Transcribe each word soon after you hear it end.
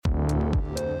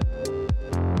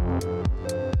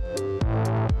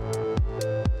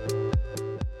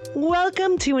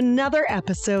Welcome to another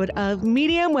episode of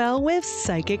Medium Well with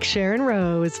Psychic Sharon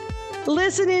Rose.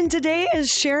 Listen in today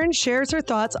as Sharon shares her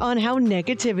thoughts on how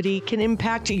negativity can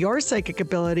impact your psychic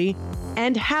ability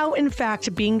and how, in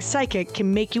fact, being psychic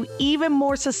can make you even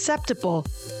more susceptible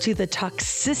to the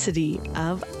toxicity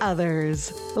of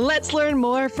others. Let's learn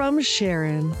more from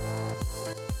Sharon.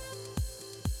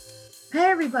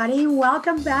 Hey everybody,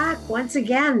 welcome back once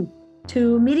again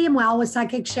to Medium Well with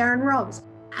Psychic Sharon Rose.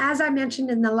 As I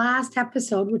mentioned in the last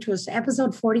episode, which was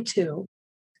episode 42,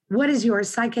 what is your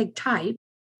psychic type?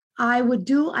 I would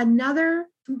do another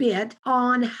bit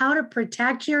on how to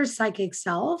protect your psychic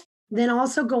self, then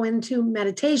also go into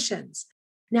meditations.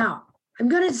 Now, I'm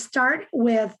going to start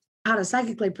with how to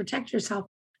psychically protect yourself,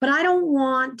 but I don't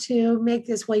want to make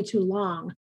this way too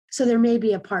long. So there may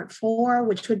be a part 4,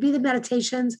 which would be the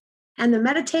meditations, and the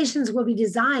meditations will be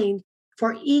designed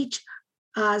for each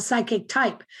psychic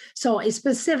type. So a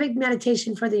specific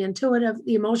meditation for the intuitive,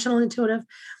 the emotional intuitive,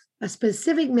 a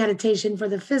specific meditation for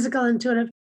the physical intuitive,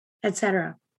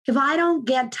 etc. If I don't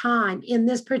get time in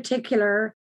this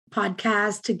particular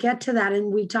podcast to get to that,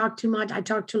 and we talk too much, I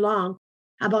talk too long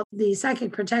about the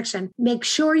psychic protection, make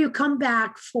sure you come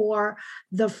back for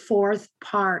the 4th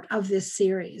part of this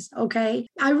series, okay?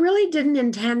 I really didn't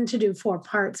intend to do 4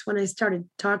 parts when I started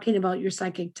talking about your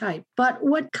psychic type, but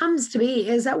what comes to be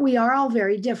is that we are all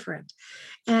very different,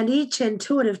 and each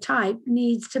intuitive type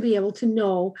needs to be able to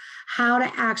know how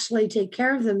to actually take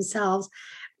care of themselves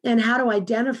and how to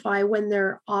identify when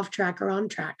they're off track or on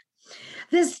track.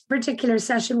 This particular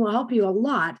session will help you a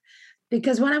lot,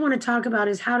 because what I want to talk about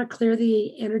is how to clear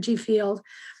the energy field,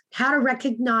 how to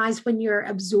recognize when you're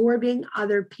absorbing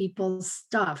other people's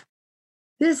stuff.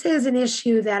 This is an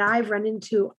issue that I've run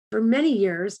into for many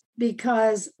years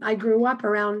because I grew up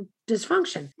around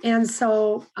dysfunction. And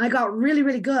so I got really,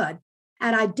 really good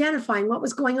at identifying what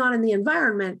was going on in the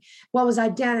environment,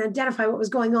 identify what was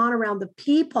going on around the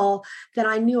people that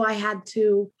I knew I had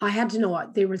to know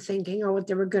what they were thinking or what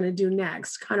they were going to do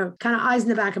next, kind of eyes in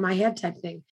the back of my head type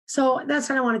thing. So that's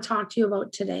what I want to talk to you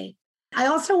about today. I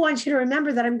also want you to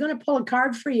remember that I'm going to pull a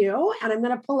card for you, and I'm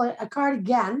going to pull a card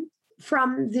again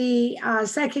from the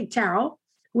Psychic Tarot,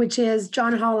 which is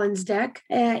John Holland's deck.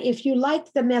 If you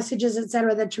like the messages,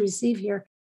 etc., that you receive here,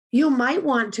 you might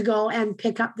want to go and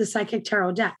pick up the Psychic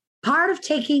Tarot deck. Part of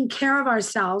taking care of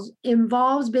ourselves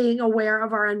involves being aware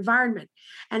of our environment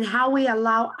and how we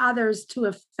allow others to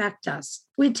affect us.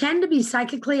 We tend to be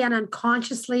psychically and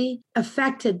unconsciously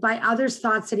affected by others'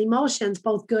 thoughts and emotions,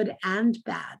 both good and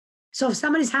bad. So if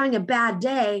somebody's having a bad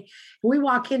day, we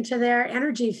walk into their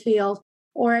energy field,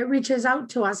 or it reaches out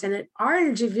to us and our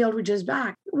energy field reaches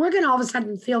back, we're going to all of a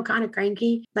sudden feel kind of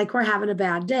cranky, like we're having a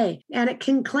bad day. And it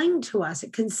can cling to us.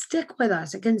 It can stick with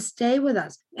us. It can stay with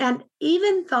us. And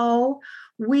even though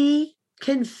we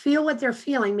can feel what they're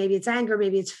feeling, maybe it's anger,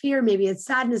 maybe it's fear, maybe it's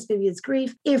sadness, maybe it's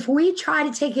grief, if we try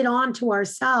to take it on to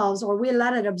ourselves, or we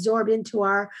let it absorb into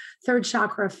our 3rd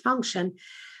chakra function,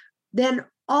 then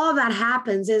all that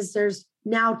happens is there's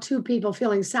now 2 people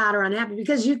feeling sad or unhappy,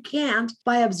 because you can't,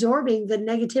 by absorbing the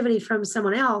negativity from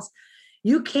someone else,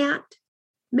 you can't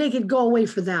make it go away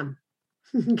for them,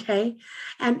 okay?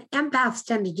 And empaths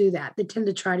tend to do that. They tend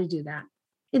to try to do that.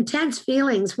 Intense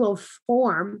feelings will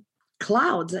form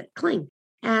clouds that cling.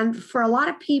 And for a lot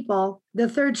of people, the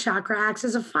 3rd chakra acts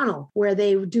as a funnel where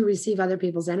they do receive other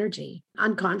people's energy.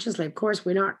 Unconsciously, of course,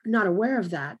 we're not aware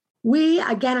of that.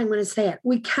 Again, I'm going to say it,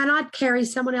 we cannot carry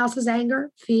someone else's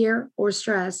anger, fear, or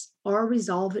stress, or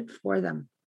resolve it for them.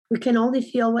 We can only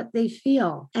feel what they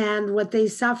feel and what they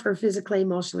suffer physically,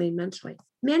 emotionally, and mentally.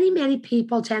 Many, many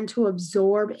people tend to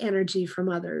absorb energy from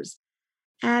others.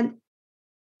 And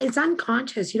it's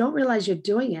unconscious. You don't realize you're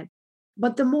doing it.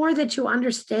 But the more that you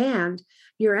understand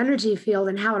your energy field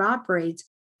and how it operates,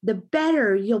 the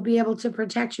better you'll be able to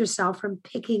protect yourself from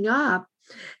picking up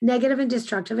negative and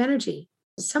destructive energy.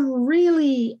 Some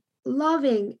really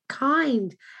loving,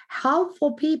 kind,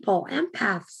 helpful people,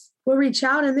 empaths, will reach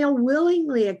out and they'll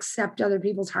willingly accept other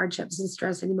people's hardships and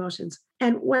stress and emotions.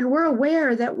 And when we're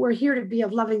aware that we're here to be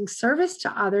of loving service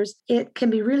to others, it can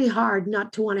be really hard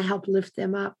not to want to help lift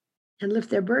them up and lift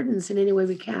their burdens in any way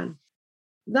we can.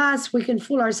 Thus, we can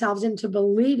fool ourselves into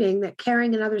believing that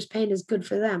carrying another's pain is good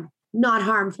for them, not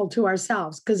harmful to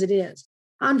ourselves, because it is.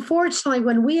 Unfortunately,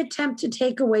 when we attempt to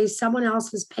take away someone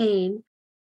else's pain,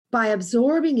 by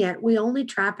absorbing it, we only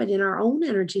trap it in our own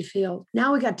energy field.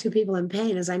 Now we got 2 people in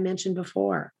pain, as I mentioned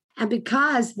before. And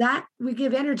because that we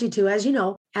give energy to, as you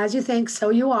know, as you think, so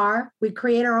you are, we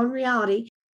create our own reality.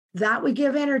 That we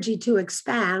give energy to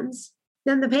expands,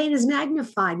 then the pain is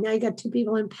magnified. Now you got two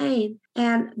people in pain,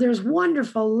 and there's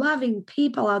wonderful, loving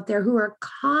people out there who are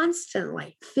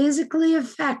constantly physically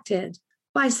affected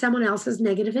by someone else's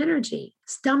negative energy.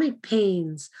 Stomach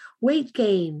pains, weight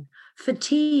gain,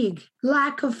 fatigue,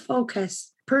 lack of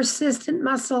focus, persistent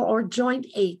muscle or joint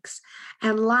aches,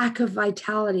 and lack of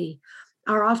vitality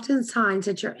are often signs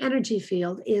that your energy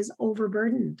field is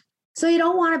overburdened. So you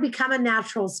don't want to become a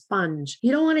natural sponge.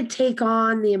 You don't want to take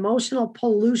on the emotional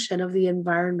pollution of the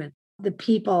environment, the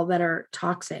people that are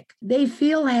toxic. They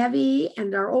feel heavy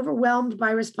and are overwhelmed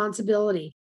by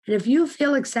responsibility. And if you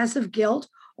feel excessive guilt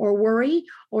or worry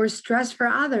or stress for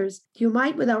others, you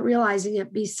might, without realizing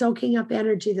it, be soaking up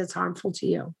energy that's harmful to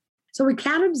you. So we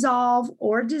can't absolve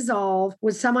or dissolve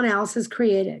what someone else has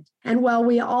created. And while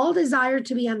we all desire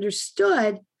to be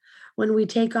understood, when we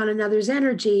take on another's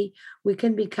energy, we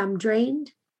can become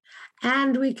drained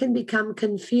and we can become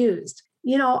confused.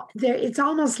 It's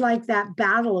almost like that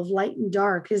battle of light and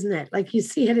dark, isn't it? Like you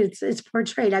see it, it's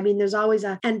portrayed. I mean, there's always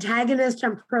an antagonist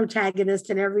and protagonist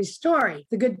in every story,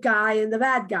 the good guy and the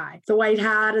bad guy, the white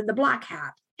hat and the black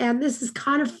hat. And this is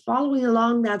kind of following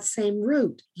along that same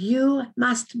route. You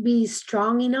must be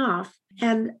strong enough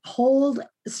and hold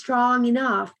strong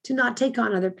enough to not take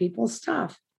on other people's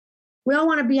stuff. We all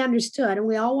want to be understood and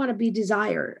we all want to be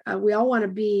desired. We all want to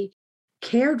be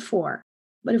cared for.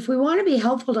 But if we want to be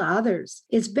helpful to others,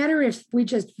 it's better if we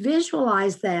just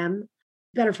visualize them,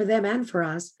 better for them and for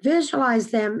us,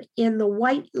 visualize them in the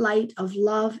white light of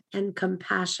love and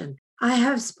compassion. I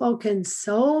have spoken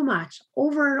so much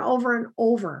over and over and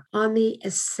over on the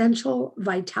essential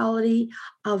vitality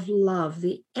of love,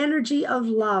 the energy of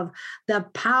love, the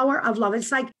power of love.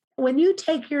 It's like when you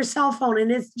take your cell phone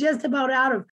and it's just about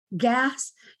out of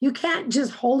gas, you can't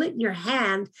just hold it in your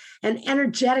hand and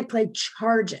energetically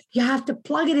charge it. You have to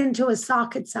plug it into a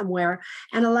socket somewhere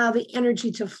and allow the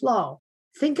energy to flow.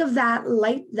 Think of that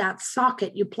light, that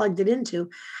socket you plugged it into,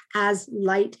 as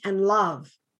light and love,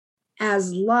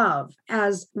 as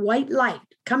white light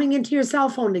coming into your cell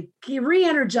phone to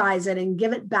re-energize it and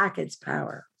give it back its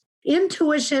power.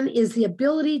 Intuition is the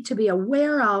ability to be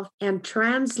aware of and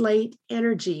translate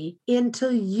energy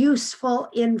into useful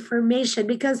information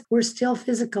because we're still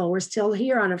physical. We're still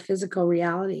here on a physical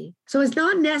reality. So it's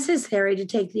not necessary to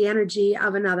take the energy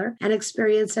of another and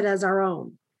experience it as our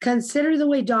own. Consider the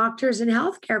way doctors and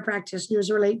healthcare practitioners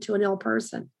relate to an ill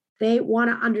person. They want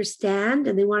to understand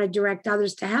and they want to direct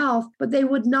others to health, but they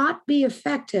would not be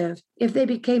effective if they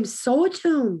became so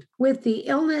attuned with the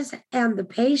illness and the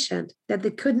patient that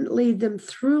they couldn't lead them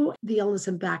through the illness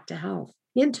and back to health.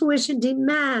 Intuition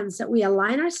demands that we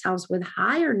align ourselves with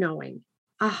higher knowing,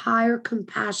 a higher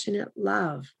compassionate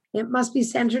love. It must be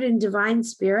centered in divine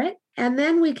spirit, and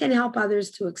then we can help others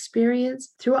to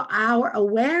experience through our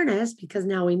awareness, because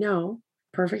now we know,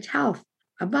 perfect health,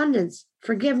 abundance,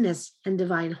 forgiveness, and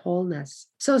divine wholeness.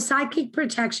 So psychic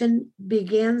protection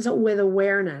begins with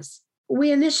awareness.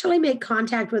 We initially make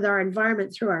contact with our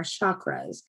environment through our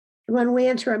chakras. When we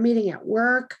enter a meeting at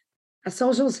work, a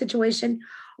social situation,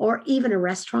 or even a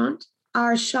restaurant,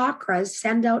 our chakras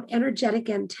send out energetic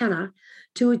antenna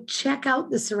to check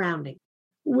out the surrounding.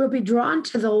 We'll be drawn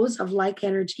to those of like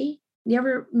energy. You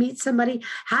ever meet somebody?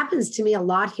 Happens to me a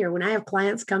lot here. When I have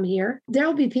clients come here,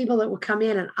 there'll be people that will come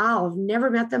in and I'll have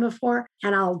never met them before.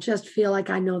 And I'll just feel like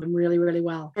I know them really, really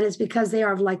well. And it's because they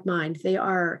are of like mind. They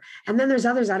are. And then there's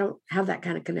others I don't have that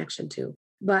kind of connection to.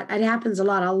 But it happens a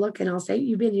lot. I'll look and I'll say,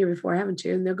 you've been here before, haven't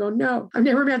you? And they'll go, no, I've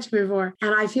never met you before.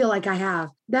 And I feel like I have.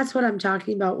 That's what I'm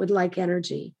talking about with like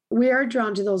energy. We are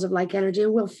drawn to those of like energy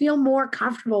and we'll feel more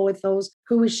comfortable with those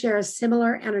who share a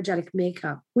similar energetic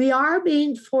makeup. We are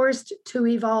being forced to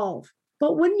evolve.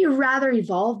 But wouldn't you rather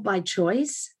evolve by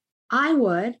choice? I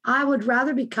would. I would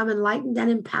rather become enlightened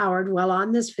and empowered while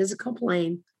on this physical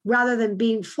plane rather than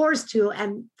being forced to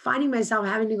and finding myself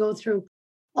having to go through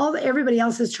everybody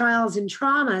else's trials and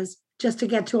traumas just to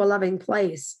get to a loving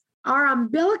place. Our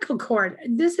umbilical cord,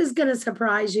 this is going to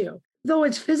surprise you. Though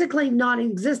it's physically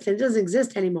non-existent, it doesn't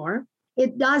exist anymore,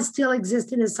 it does still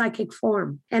exist in a psychic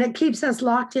form. And it keeps us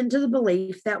locked into the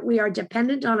belief that we are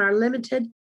dependent on our limited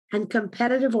and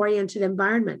competitive-oriented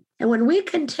environment. And when we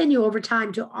continue over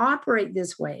time to operate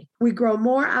this way, we grow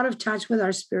more out of touch with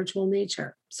our spiritual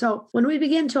nature. So when we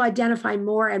begin to identify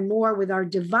more and more with our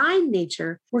divine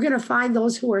nature, we're going to find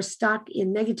those who are stuck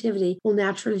in negativity will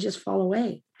naturally just fall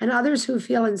away. And others who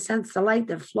feel and sense the light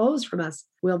that flows from us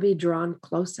will be drawn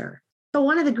closer. So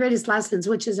one of the greatest lessons,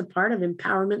 which is a part of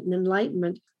empowerment and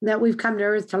enlightenment that we've come to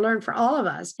Earth to learn for all of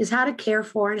us, is how to care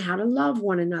for and how to love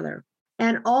one another.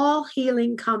 And all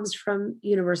healing comes from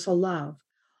universal love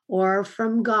or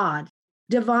from God.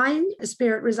 Divine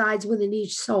spirit resides within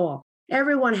each soul.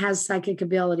 Everyone has psychic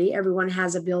ability. Everyone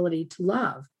has ability to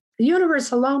love. The universe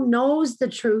alone knows the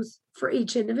truth for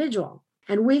each individual.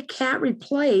 And we can't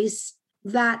replace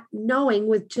that knowing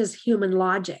with just human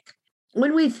logic.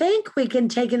 When we think we can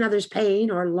take another's pain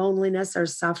or loneliness or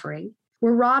suffering,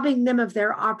 we're robbing them of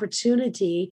their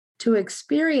opportunity to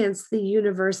experience the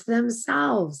universe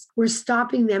themselves. We're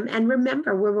stopping them. And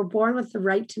remember, we were born with the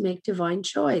right to make divine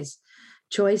choice.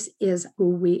 Choice is who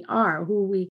we are,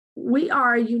 we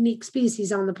are a unique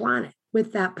species on the planet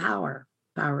with that power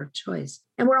of choice.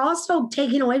 And we're also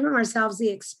taking away from ourselves the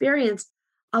experience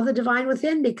of the divine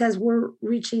within because we're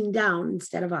reaching down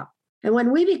instead of up. And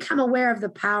when we become aware of the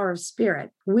power of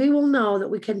spirit, we will know that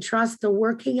we can trust the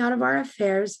working out of our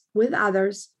affairs with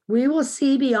others. We will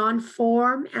see beyond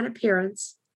form and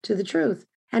appearance to the truth.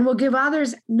 And will give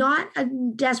others not a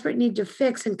desperate need to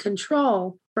fix and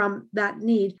control from that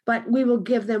need, but we will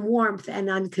give them warmth and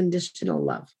unconditional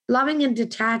love. Loving and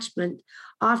detachment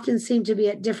often seem to be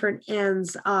at different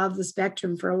ends of the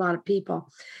spectrum for a lot of people.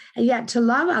 And yet to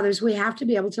love others, we have to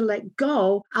be able to let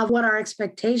go of what our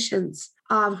expectations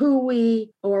of who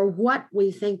we or what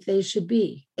we think they should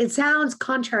be. It sounds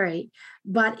contrary,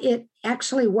 but it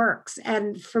actually works.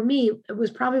 And for me, it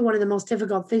was probably one of the most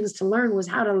difficult things to learn was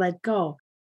how to let go.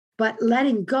 But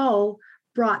letting go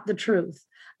brought the truth.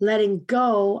 Letting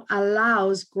go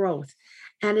allows growth,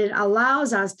 and it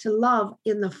allows us to love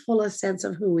in the fullest sense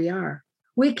of who we are.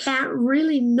 We can't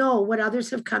really know what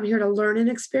others have come here to learn and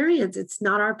experience. It's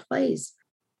not our place.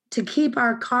 To keep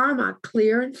our karma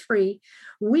clear and free,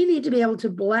 we need to be able to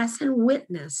bless and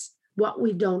witness what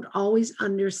we don't always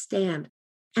understand.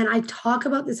 And I talk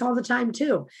about this all the time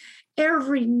too.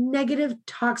 Every negative,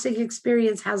 toxic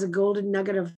experience has a golden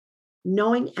nugget of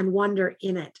knowing and wonder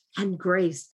in it and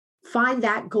grace. Find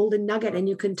that golden nugget and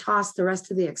you can toss the rest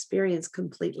of the experience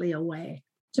completely away.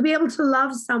 To be able to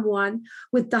love someone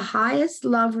with the highest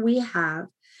love we have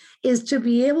is to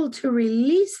be able to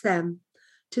release them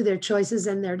to their choices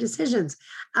and their decisions,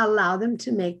 allow them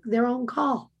to make their own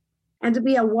call. And to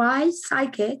be a wise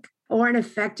psychic or an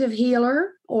effective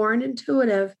healer or an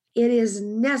intuitive, it is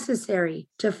necessary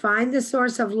to find the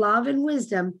source of love and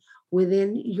wisdom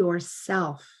within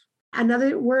yourself.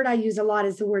 Another word I use a lot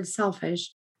is the word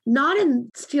selfish. Not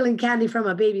in stealing candy from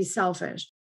a baby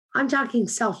selfish. I'm talking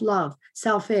self-love,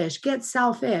 selfish, get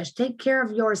selfish, take care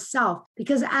of yourself.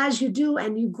 Because as you do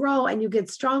and you grow and you get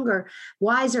stronger,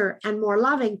 wiser, and more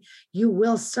loving, you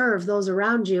will serve those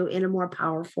around you in a more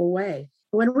powerful way.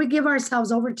 When we give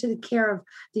ourselves over to the care of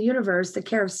the universe, the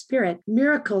care of spirit,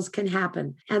 miracles can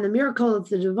happen. And the miracle of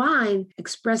the divine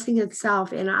expressing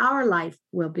itself in our life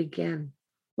will begin.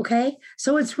 Okay,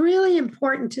 so it's really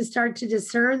important to start to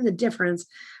discern the difference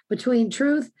between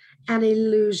truth and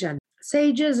illusion.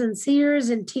 Sages and seers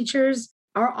and teachers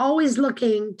are always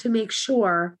looking to make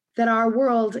sure that our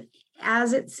world,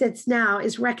 as it sits now,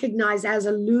 is recognized as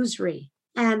illusory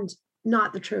and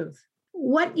not the truth.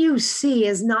 What you see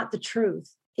is not the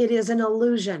truth. It is an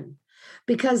illusion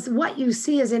because what you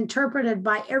see is interpreted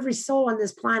by every soul on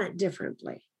this planet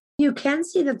differently. You can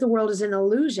see that the world is an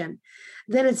illusion,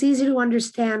 then it's easy to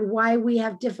understand why we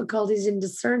have difficulties in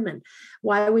discernment,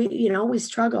 why we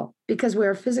struggle because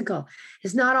we're physical.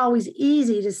 It's not always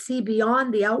easy to see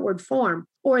beyond the outward form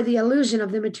or the illusion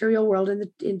of the material world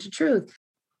into truth.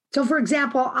 So, for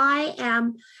example, I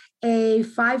am a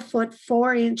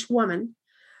 5'4" woman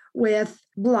with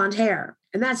blonde hair,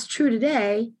 and that's true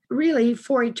today. Really,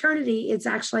 for eternity, it's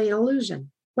actually an illusion.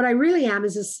 What I really am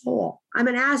is a soul. I'm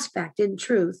an aspect in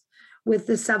truth with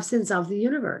the substance of the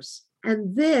universe.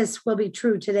 And this will be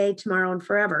true today, tomorrow, and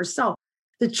forever. So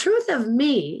the truth of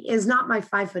me is not my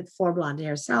 5'4" blonde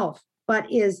hair self,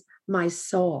 but is my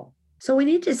soul. So we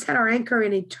need to set our anchor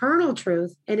in eternal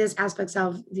truth in its aspects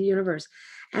of the universe.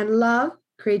 And love,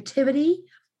 creativity,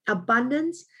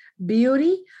 abundance,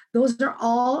 beauty, those are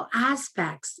all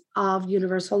aspects of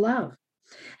universal love.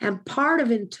 And part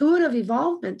of intuitive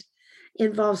evolvement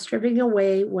involves stripping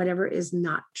away whatever is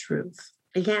not truth.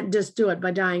 You can't just do it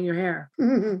by dyeing your hair.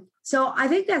 So I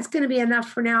think that's going to be enough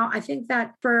for now. I think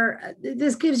that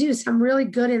this gives you some really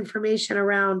good information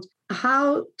around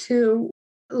how to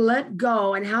let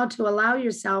go and how to allow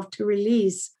yourself to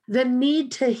release the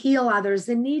need to heal others,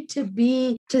 the need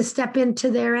to step into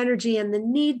their energy, and the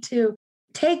need to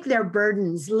take their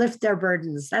burdens, lift their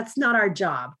burdens. That's not our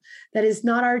job. That is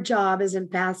not our job as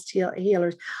empaths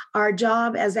healers. Our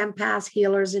job as empaths,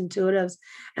 healers, intuitives,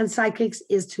 and psychics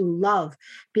is to love,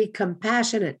 be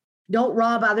compassionate. Don't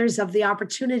rob others of the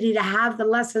opportunity to have the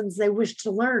lessons they wish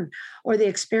to learn or the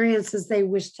experiences they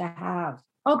wish to have.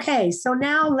 Okay, so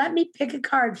now let me pick a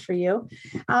card for you.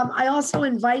 I also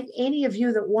invite any of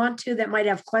you that want to, that might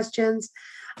have questions,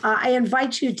 I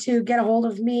invite you to get a hold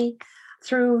of me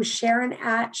through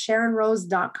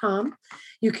Sharon@SharonRose.com.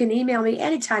 You can email me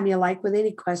anytime you like with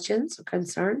any questions or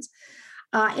concerns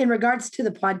in regards to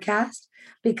the podcast,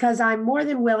 because I'm more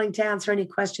than willing to answer any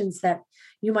questions that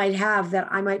you might have that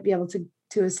I might be able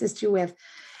to assist you with.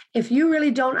 If you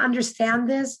really don't understand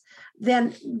this,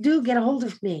 then do get a hold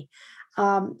of me.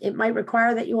 It might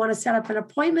require that you want to set up an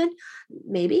appointment,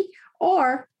 maybe,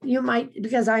 or you might,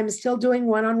 because I'm still doing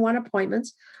one-on-one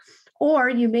appointments, or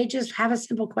you may just have a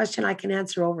simple question I can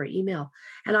answer over email,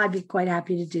 and I'd be quite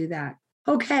happy to do that.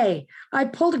 Okay, I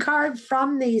pulled a card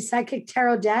from the Psychic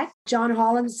Tarot deck, John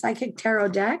Holland's Psychic Tarot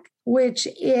deck, which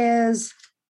is,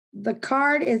 the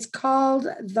card is called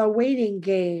The Waiting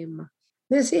Game.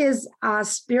 This is a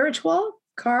spiritual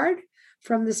card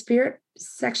from the spirit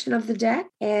section of the deck,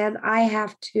 and I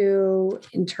have to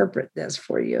interpret this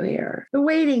for you here. The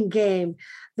Waiting Game.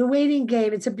 The Waiting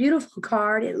Game. It's a beautiful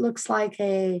card. It looks like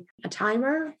a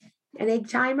timer, an egg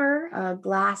timer, a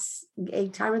glass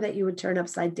egg timer that you would turn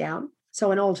upside down.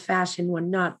 So an old-fashioned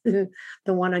one, not the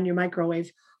one on your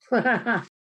microwave.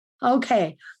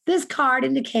 Okay, this card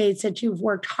indicates that you've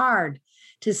worked hard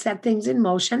to set things in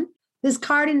motion. This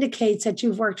card indicates that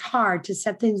you've worked hard to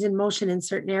set things in motion in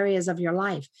certain areas of your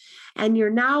life, and you're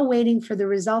now waiting for the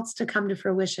results to come to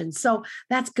fruition. So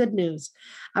that's good news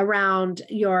around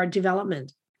your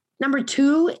development. Number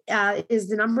 2 is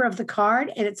the number of the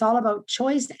card, and it's all about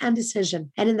choice and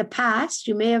decision. And in the past,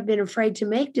 you may have been afraid to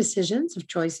make decisions of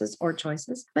choices,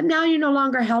 but now you're no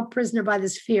longer held prisoner by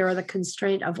this fear or the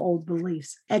constraint of old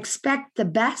beliefs. Expect the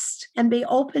best and be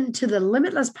open to the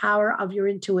limitless power of your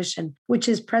intuition, which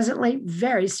is presently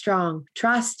very strong.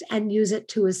 Trust and use it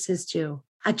to assist you.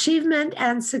 Achievement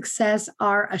and success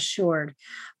are assured,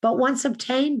 but once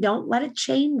obtained, don't let it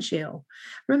change you.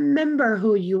 Remember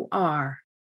who you are,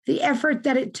 the effort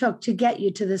that it took to get you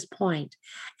to this point,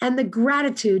 and the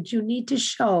gratitude you need to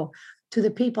show to the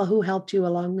people who helped you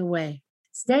along the way.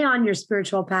 Stay on your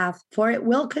spiritual path, for it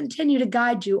will continue to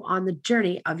guide you on the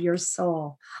journey of your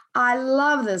soul. I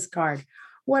love this card.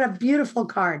 What a beautiful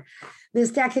card.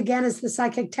 This deck, again, is the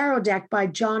Psychic Tarot deck by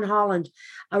John Holland,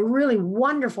 a really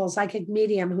wonderful psychic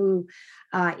medium who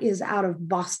is out of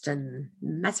Boston,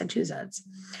 Massachusetts.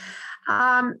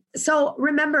 So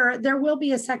remember, there will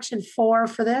be a section 4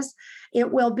 for this.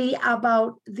 It will be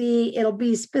about it'll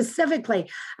be specifically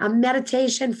a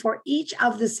meditation for each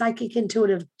of the psychic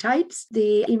intuitive types,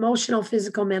 the emotional,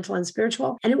 physical, mental, and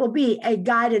spiritual. And it will be a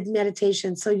guided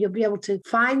meditation. So you'll be able to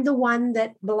find the one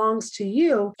that belongs to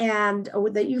you and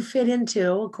that you fit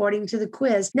into according to the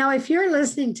quiz. Now, if you're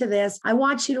listening to this, I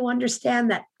want you to understand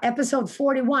that episode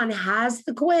 41 has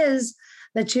the quiz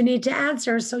that you need to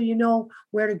answer so you know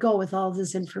where to go with all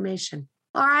this information.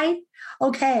 All right?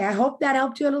 Okay, I hope that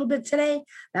helped you a little bit today.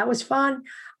 That was fun.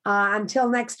 Until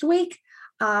next week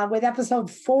with episode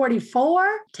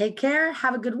 44, take care.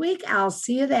 Have a good week. I'll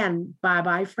see you then.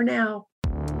 Bye-bye for now.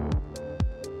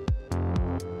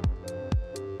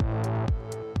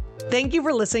 Thank you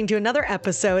for listening to another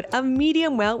episode of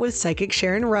Medium Well with Psychic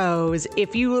Sharon Rose.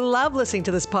 If you love listening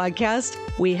to this podcast,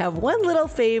 we have one little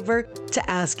favor to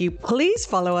ask you. Please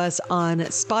follow us on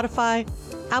Spotify,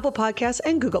 Apple Podcasts,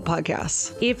 and Google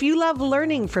Podcasts. If you love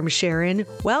learning from Sharon,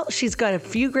 well, she's got a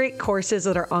few great courses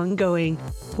that are ongoing.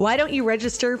 Why don't you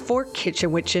register for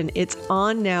Kitchen Witchin'? It's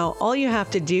on now. All you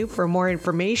have to do for more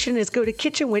information is go to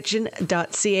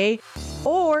kitchenwitchin.ca.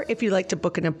 Or if you'd like to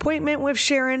book an appointment with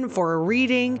Sharon for a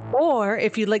reading, or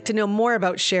if you'd like to know more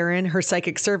about Sharon, her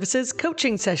psychic services,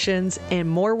 coaching sessions, and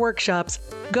more workshops,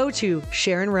 go to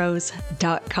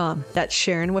SharonRose.com. That's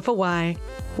Sharon with a Y.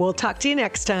 We'll talk to you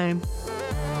next time.